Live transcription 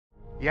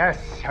Yes,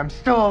 I'm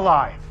still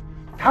alive.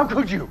 How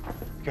could you,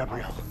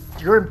 Gabrielle?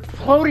 You're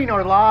imploding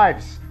our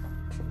lives.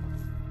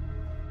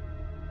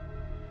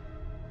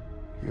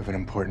 You have an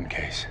important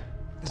case.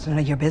 It's none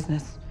of your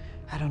business.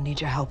 I don't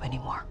need your help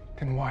anymore.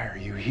 Then why are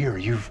you here?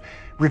 You've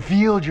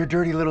revealed your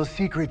dirty little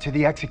secret to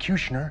the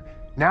executioner.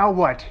 Now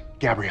what,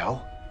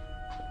 Gabrielle?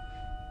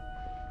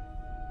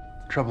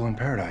 Trouble in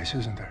paradise,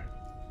 isn't there?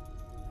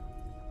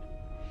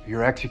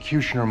 Your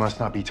executioner must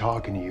not be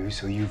talking to you,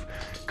 so you've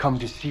come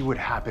to see what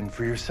happened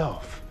for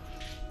yourself.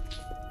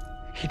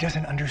 He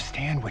doesn't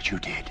understand what you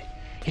did.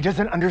 He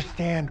doesn't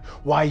understand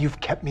why you've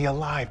kept me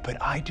alive,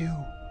 but I do.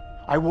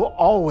 I will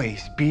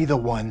always be the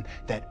one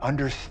that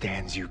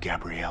understands you,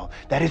 Gabrielle.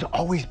 That has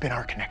always been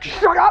our connection.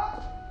 Shut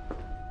up!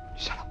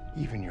 Shut up.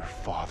 Even your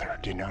father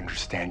didn't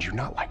understand you,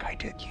 not like I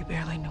did. You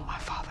barely knew my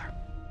father.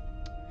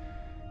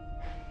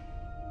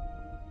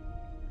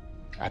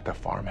 At the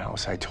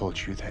farmhouse, I told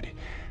you that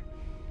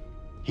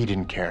he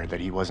didn't care, that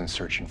he wasn't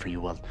searching for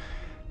you. Well,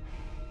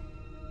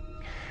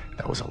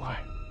 that was a lie.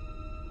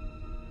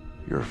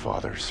 Your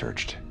father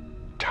searched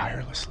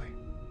tirelessly.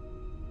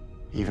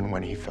 Even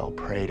when he fell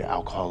prey to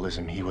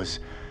alcoholism, he was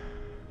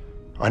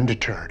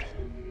undeterred.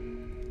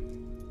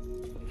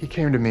 He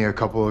came to me a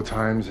couple of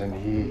times and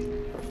he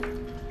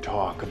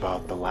talked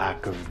about the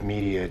lack of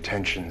media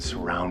attention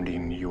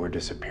surrounding your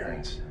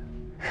disappearance.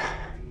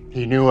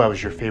 He knew I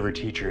was your favorite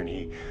teacher and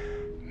he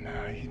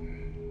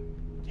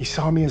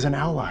saw me as an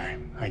ally,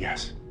 I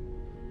guess.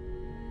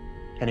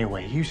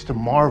 Anyway, he used to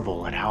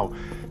marvel at how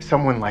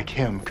someone like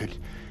him could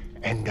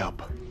end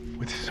up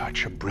with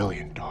such a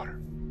brilliant daughter.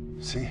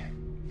 See,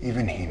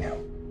 even he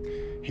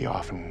knew. He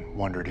often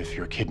wondered if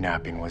your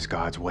kidnapping was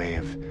God's way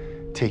of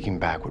taking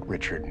back what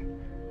Richard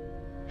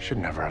should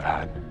never have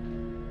had.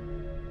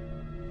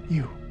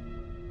 You.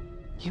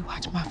 You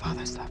watched my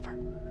father suffer,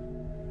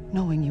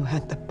 knowing you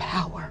had the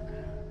power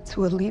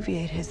to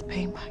alleviate his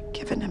pain by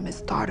giving him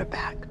his daughter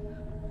back.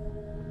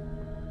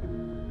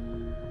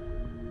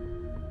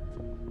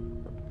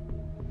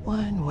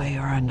 One way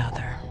or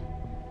another,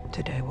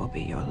 today will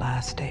be your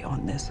last day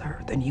on this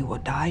earth, and you will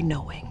die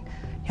knowing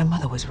your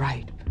mother was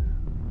right.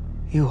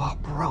 You are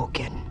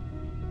broken,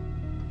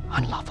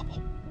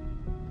 unlovable.